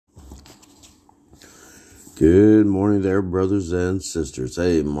Good morning there, brothers and sisters.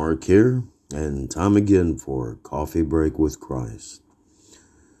 Hey, Mark here, and time again for Coffee Break with Christ.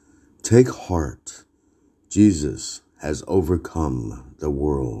 Take heart. Jesus has overcome the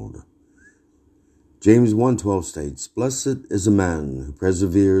world. James 1:12 states, "Blessed is a man who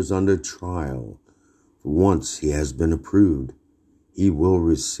perseveres under trial, for once he has been approved, he will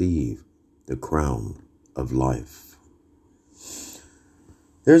receive the crown of life."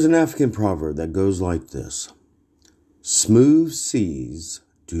 There's an African proverb that goes like this: "Smooth seas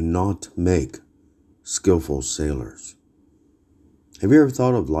do not make skillful sailors." Have you ever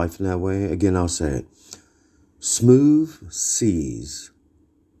thought of life in that way? Again, I'll say it. Smooth seas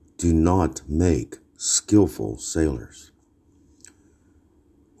do not make skillful sailors.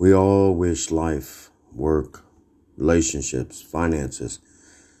 We all wish life, work, relationships, finances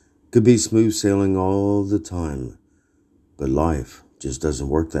could be smooth sailing all the time, but life just doesn't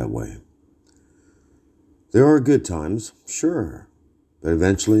work that way. There are good times, sure, but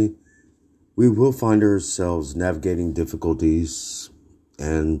eventually we will find ourselves navigating difficulties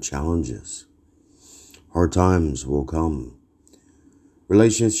and challenges. Hard times will come.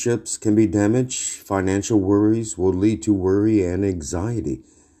 Relationships can be damaged. Financial worries will lead to worry and anxiety.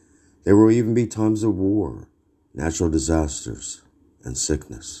 There will even be times of war, natural disasters, and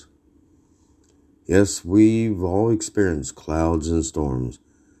sickness. Yes, we've all experienced clouds and storms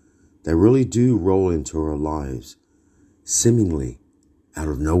that really do roll into our lives, seemingly out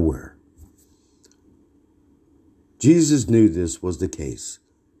of nowhere. Jesus knew this was the case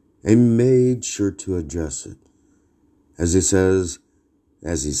and made sure to address it. As he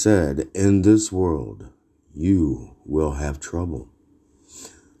said, "In this world, you will have trouble."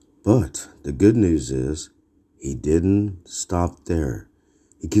 But the good news is he didn't stop there.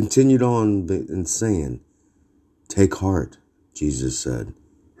 He continued on in saying, "Take heart," Jesus said.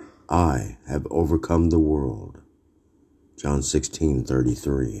 "I have overcome the world." John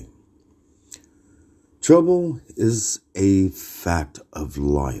 16:33. Trouble is a fact of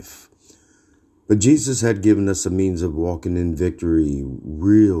life, but Jesus had given us a means of walking in victory,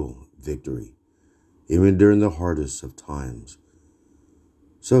 real victory, even during the hardest of times.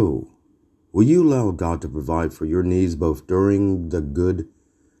 So, will you allow God to provide for your needs both during the good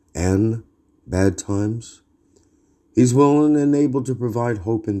and bad times? He's willing and able to provide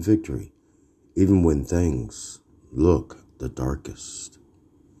hope and victory, even when things look the darkest.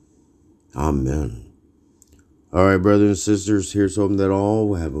 Amen. All right, brothers and sisters, here's hoping that all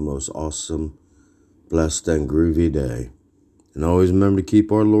will have a most awesome, blessed, and groovy day. And always remember to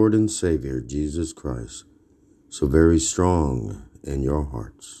keep our Lord and Savior, Jesus Christ, so very strong in your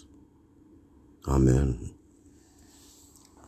hearts. Amen.